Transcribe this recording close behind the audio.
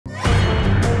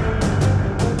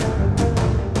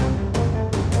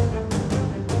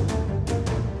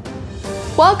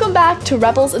Welcome back to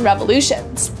Rebels and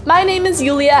Revolutions. My name is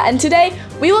Yulia, and today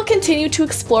we will continue to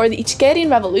explore the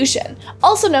Ichkerian Revolution,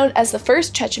 also known as the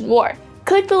First Chechen War.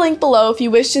 Click the link below if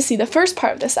you wish to see the first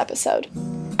part of this episode.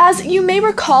 As you may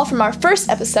recall from our first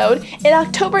episode, in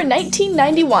October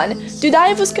 1991,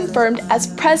 Dudayev was confirmed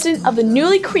as president of the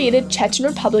newly created Chechen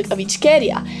Republic of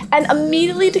Ichkeria and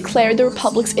immediately declared the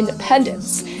republic's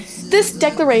independence. This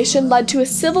declaration led to a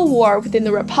civil war within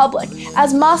the republic,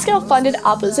 as Moscow-funded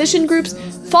opposition groups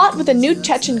fought with the new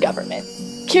Chechen government.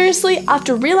 Curiously,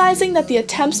 after realizing that the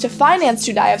attempts to finance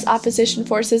Dudayev's opposition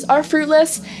forces are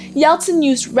fruitless, Yeltsin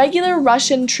used regular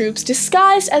Russian troops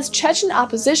disguised as Chechen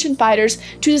opposition fighters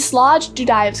to dislodge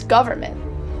Dudayev's government.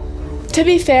 To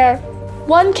be fair,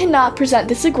 one cannot present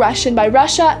this aggression by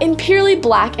Russia in purely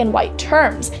black and white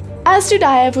terms, as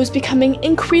Dudayev was becoming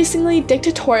increasingly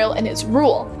dictatorial in his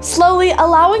rule, slowly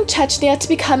allowing Chechnya to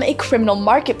become a criminal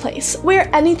marketplace,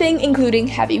 where anything including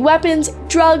heavy weapons,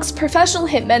 drugs, professional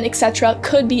hitmen, etc.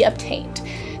 could be obtained.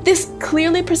 This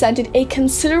clearly presented a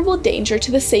considerable danger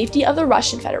to the safety of the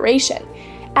Russian Federation.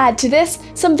 Add to this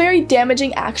some very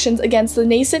damaging actions against the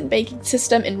nascent banking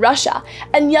system in Russia,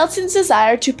 and Yeltsin's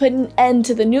desire to put an end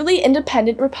to the newly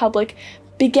independent republic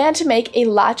began to make a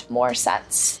lot more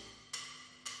sense.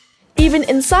 Even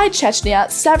inside Chechnya,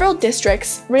 several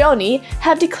districts, raioni,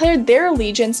 have declared their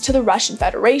allegiance to the Russian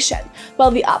Federation,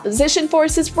 while the opposition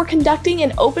forces were conducting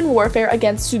an open warfare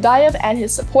against Dudayev and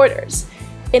his supporters.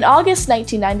 In August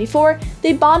 1994,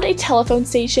 they bombed a telephone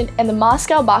station and the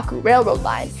Moscow-Baku railroad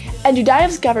line, and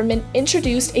Dudayev's government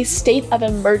introduced a state of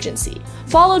emergency,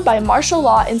 followed by martial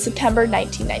law in September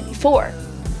 1994.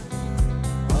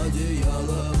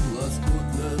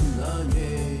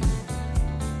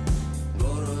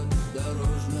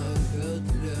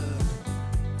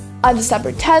 On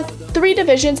December 10th, 3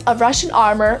 divisions of Russian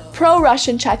armor,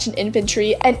 pro-Russian Chechen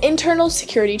infantry, and internal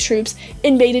security troops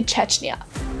invaded Chechnya.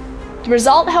 The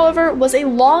result, however, was a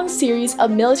long series of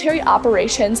military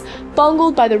operations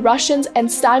bungled by the Russians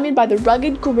and stymied by the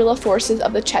rugged guerrilla forces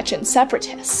of the Chechen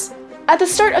separatists. At the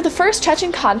start of the First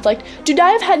Chechen conflict,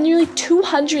 Dudayev had nearly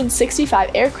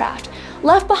 265 aircraft,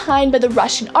 left behind by the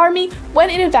Russian army when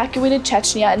it evacuated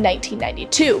Chechnya in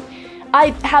 1992.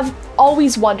 I have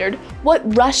always wondered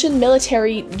what Russian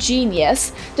military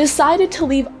genius decided to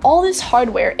leave all this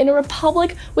hardware in a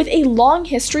republic with a long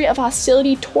history of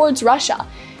hostility towards Russia.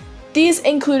 These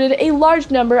included a large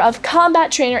number of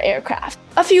combat trainer aircraft,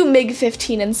 a few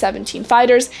MiG-15 and 17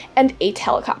 fighters, and 8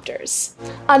 helicopters.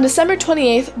 On December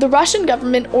 28th, the Russian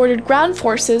government ordered ground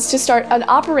forces to start an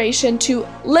operation to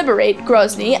liberate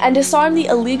Grozny and disarm the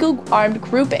illegal armed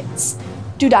groupings.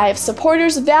 Dudayev's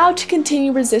supporters vowed to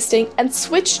continue resisting and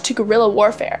switched to guerrilla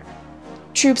warfare.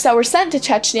 Troops that were sent to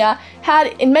Chechnya had,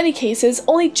 in many cases,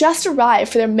 only just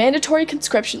arrived for their mandatory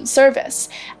conscription service.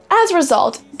 As a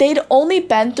result, they'd only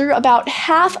been through about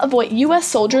half of what US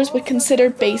soldiers would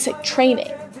consider basic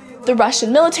training. The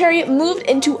Russian military moved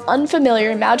into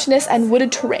unfamiliar mountainous and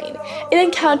wooded terrain. It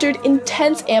encountered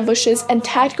intense ambushes and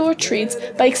tactical retreats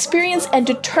by experienced and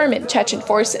determined Chechen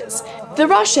forces. The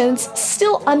Russians,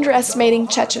 still underestimating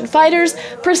Chechen fighters,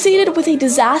 proceeded with a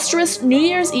disastrous New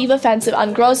Year's Eve offensive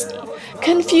on Grozny.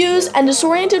 Confused and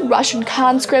disoriented Russian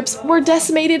conscripts were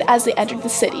decimated as they entered the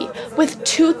city, with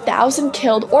 2,000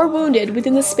 killed or wounded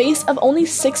within the space of only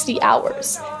 60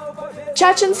 hours.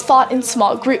 Chechens fought in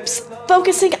small groups,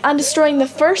 focusing on destroying the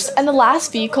first and the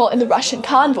last vehicle in the Russian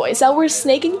convoys that were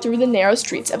snaking through the narrow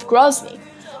streets of Grozny.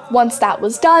 Once that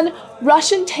was done,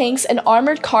 Russian tanks and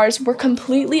armored cars were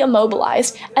completely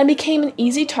immobilized and became an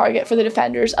easy target for the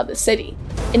defenders of the city.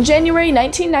 In January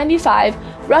 1995,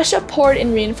 Russia poured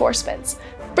in reinforcements,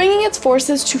 bringing its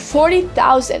forces to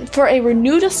 40,000 for a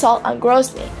renewed assault on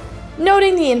Grozny.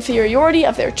 Noting the inferiority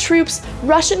of their troops,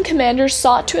 Russian commanders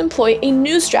sought to employ a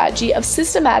new strategy of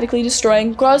systematically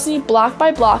destroying Grozny block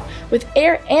by block with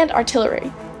air and artillery.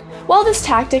 While this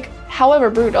tactic, however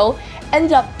brutal,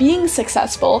 ended up being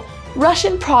successful,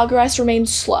 Russian progress remained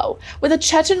slow, with the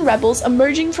Chechen rebels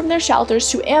emerging from their shelters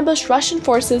to ambush Russian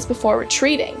forces before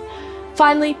retreating.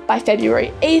 Finally, by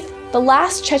February 8th, the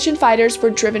last Chechen fighters were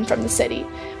driven from the city,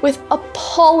 with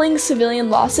appalling civilian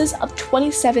losses of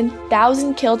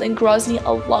 27,000 killed in Grozny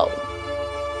alone.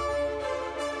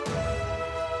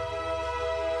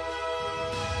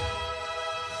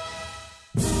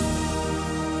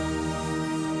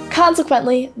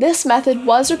 Consequently, this method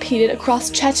was repeated across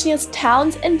Chechnya's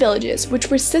towns and villages, which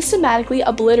were systematically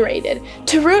obliterated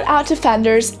to root out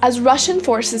defenders as Russian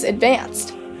forces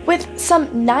advanced. With some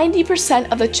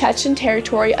 90% of the Chechen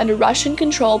territory under Russian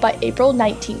control by April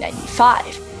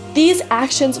 1995, these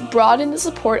actions broadened the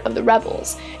support of the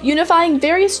rebels, unifying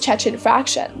various Chechen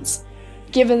fractions.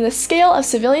 Given the scale of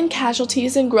civilian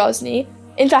casualties in Grozny,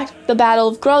 in fact, the Battle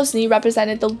of Grozny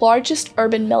represented the largest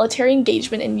urban military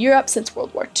engagement in Europe since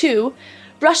World War II,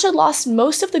 Russia lost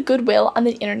most of the goodwill on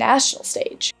the international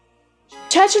stage.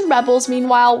 Chechen rebels,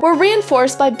 meanwhile, were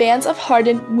reinforced by bands of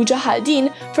hardened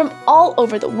mujahideen from all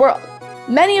over the world,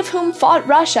 many of whom fought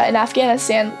Russia in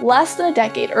Afghanistan less than a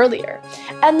decade earlier,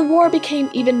 and the war became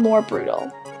even more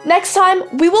brutal. Next time,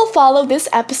 we will follow this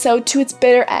episode to its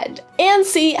bitter end and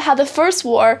see how the First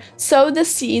War sowed the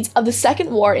seeds of the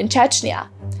Second War in Chechnya.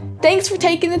 Thanks for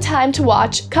taking the time to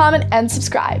watch, comment, and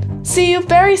subscribe. See you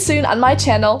very soon on my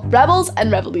channel, Rebels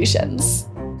and Revolutions.